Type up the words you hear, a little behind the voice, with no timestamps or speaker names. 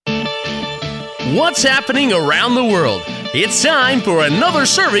What's happening around the world? It's time for another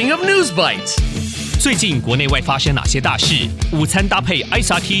serving of News Bites. 最近国内外发生哪些大事？午餐搭配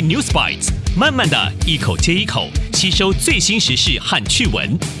ICT News Bites， 慢慢的一口接一口吸收最新时事和趣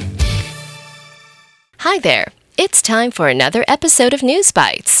闻。Hi there. It's time for another episode of News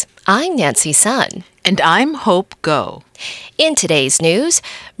Bites. I'm Nancy Sun. And I'm Hope Ngo. In today's news,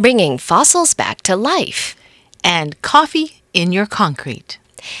 bringing fossils back to life. And coffee in your concrete.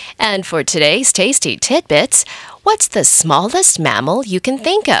 And for today's Tasty Tidbits, what's the smallest mammal you can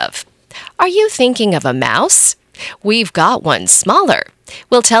think of? Are you thinking of a mouse? We've got one smaller.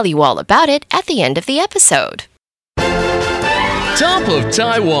 We'll tell you all about it at the end of the episode. Top of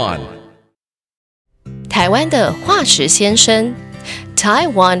Taiwan. 台湾的化石先生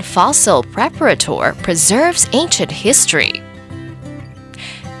Taiwan Fossil Preparator preserves ancient history.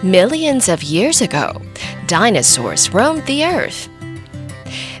 Millions of years ago, dinosaurs roamed the earth.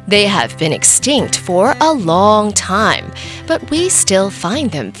 They have been extinct for a long time, but we still find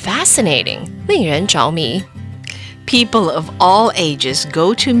them fascinating. 令人着迷. People of all ages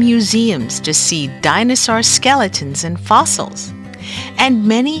go to museums to see dinosaur skeletons and fossils, and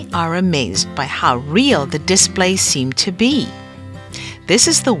many are amazed by how real the displays seem to be. This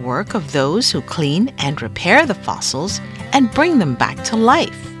is the work of those who clean and repair the fossils and bring them back to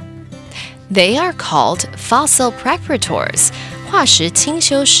life. They are called fossil preparators, 化石清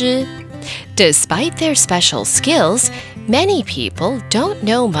修师. Despite their special skills, many people don't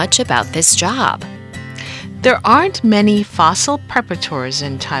know much about this job. There aren't many fossil preparators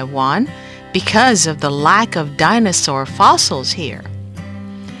in Taiwan because of the lack of dinosaur fossils here.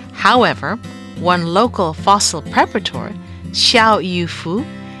 However, one local fossil preparator, Hsiao Yu-fu,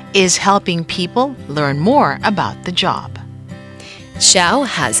 is helping people learn more about the job. Hsiao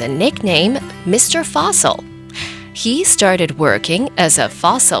has a nickname, Mr. Fossil. He started working as a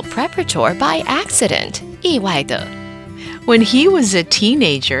fossil preparator by accident, 意外的. When he was a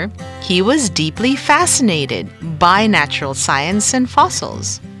teenager, he was deeply fascinated by natural science and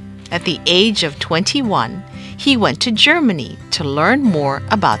fossils. At the age of 21, he went to Germany to learn more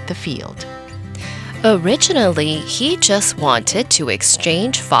about the field. Originally, he just wanted to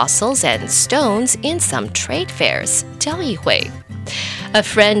exchange fossils and stones in some trade fairs, 交易会. A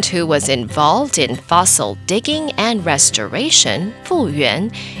friend who was involved in fossil digging and restoration, 复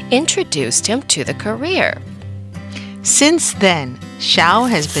原, introduced him to the career. Since then, Hsiao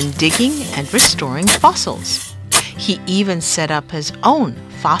has been digging and restoring fossils. He even set up his own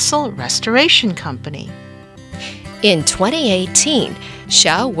fossil restoration company. In 2018,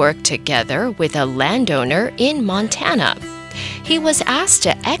 Hsiao worked together with a landowner in Montana. He was asked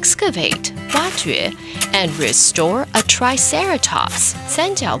to excavate, 挖掘, and restore a Triceratops,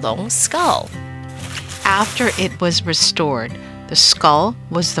 三角龙 skull. After it was restored, the skull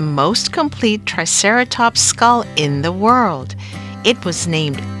was the most complete Triceratops skull in the world. It was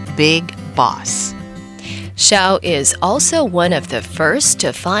named Big Boss. Hsiao is also one of the first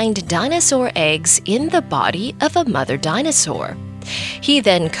to find dinosaur eggs in the body of a mother dinosaur. He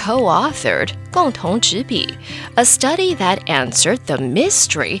then co-authored 共同执筆, a study that answered the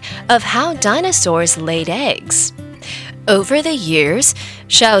mystery of how dinosaurs laid eggs. Over the years,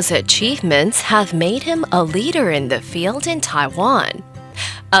 Hsiao's achievements have made him a leader in the field in Taiwan.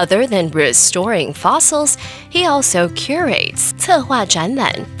 Other than restoring fossils, he also curates 策劃展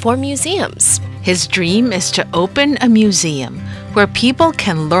覽 for museums. His dream is to open a museum where people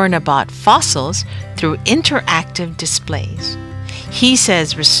can learn about fossils through interactive displays. He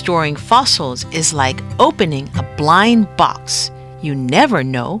says restoring fossils is like opening a blind box. You never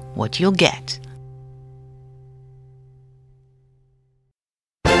know what you'll get.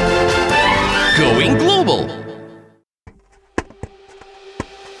 Going global.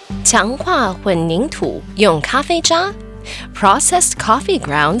 强化混凝土用咖啡渣. Processed coffee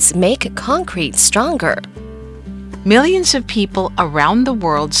grounds make concrete stronger. Millions of people around the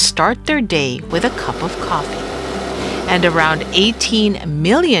world start their day with a cup of coffee. And around 18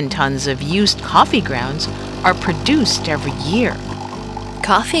 million tons of used coffee grounds are produced every year.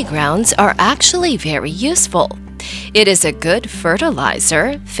 Coffee grounds are actually very useful. It is a good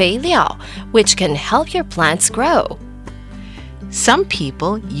fertilizer, 肥料, which can help your plants grow. Some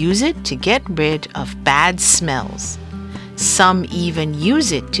people use it to get rid of bad smells. Some even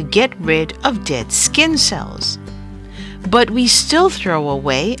use it to get rid of dead skin cells. But we still throw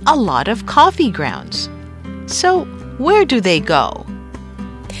away a lot of coffee grounds. So, where do they go?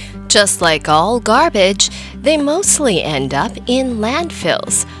 Just like all garbage, they mostly end up in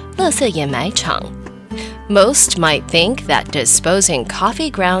landfills, 垃圾掩埋场. Most might think that disposing coffee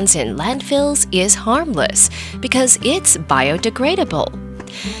grounds in landfills is harmless because it's biodegradable.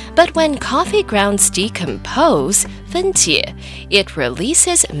 But when coffee grounds decompose, 分解, it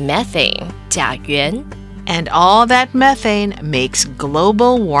releases methane, 甲烷. And all that methane makes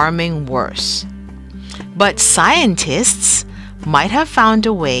global warming worse. But scientists might have found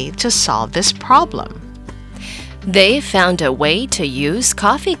a way to solve this problem. They found a way to use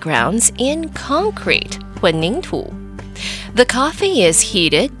coffee grounds in concrete, 混凝土. The coffee is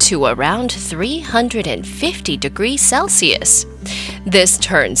heated to around 350 degrees Celsius. This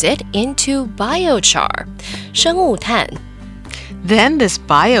turns it into biochar, 生物炭. Then this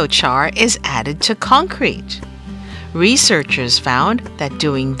biochar is added to concrete. Researchers found that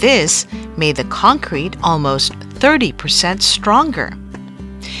doing this made the concrete almost 30% stronger.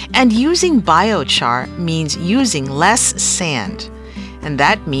 And using biochar means using less sand. And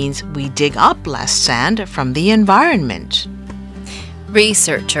that means we dig up less sand from the environment.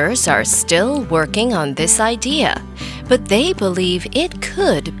 Researchers are still working on this idea, but they believe it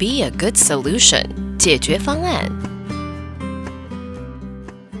could be a good solution. 解决方案.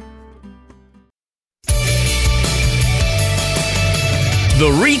 The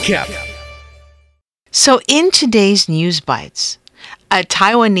recap. So in today's News Bites, a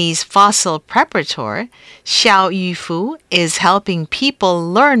Taiwanese fossil preparator, Hsiao Yu-fu, is helping people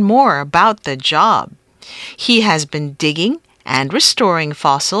learn more about the job. He has been digging and restoring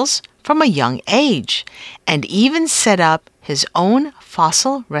fossils from a young age, and even set up his own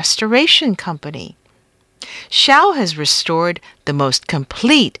fossil restoration company. Hsiao has restored the most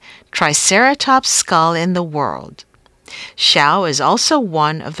complete Triceratops skull in the world. Hsiao is also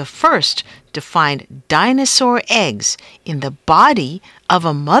one of the first to find dinosaur eggs in the body of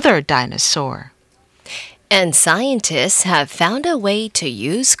a mother dinosaur. And scientists have found a way to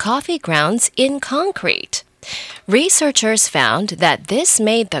use coffee grounds in concrete. Researchers found that this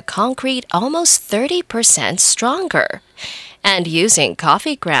made the concrete almost 30% stronger. And using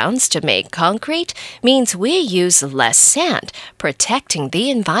coffee grounds to make concrete means we use less sand, protecting the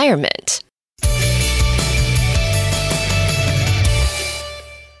environment.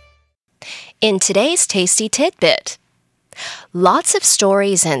 In today's Tasty Tidbit, lots of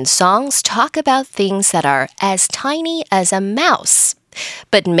stories and songs talk about things that are as tiny as a mouse.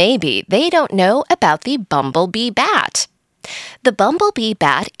 But maybe they don't know about the bumblebee bat. The bumblebee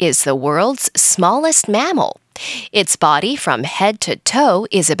bat is the world's smallest mammal. Its body from head to toe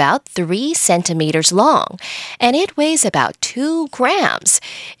is about 3 centimeters long, and it weighs about 2 grams.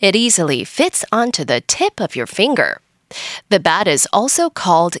 It easily fits onto the tip of your finger. The bat is also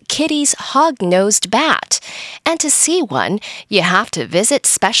called Kitty's hog-nosed bat, and to see one, you have to visit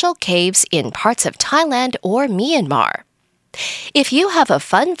special caves in parts of Thailand or Myanmar. If you have a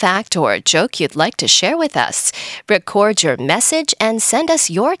fun fact or a joke you'd like to share with us, record your message and send us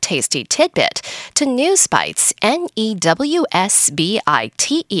your tasty tidbit to newsbites, NEWSBITES,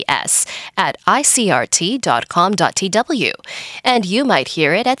 @icrt.com.tw, and you might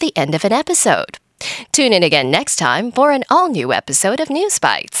hear it at the end of an episode. Tune in again next time for an all-new episode of News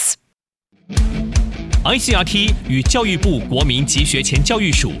Bites. ICRT 与教育部国民及学前教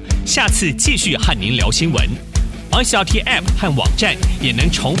育署下次继续和您聊新闻。ICRT App 和网站也能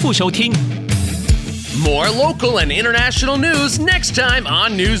重复收听。More local and international news next time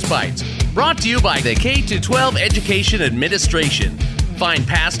on News Bites. Brought to you by the K-12 Education Administration. Find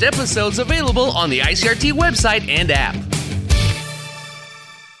past episodes available on the ICRT website and app.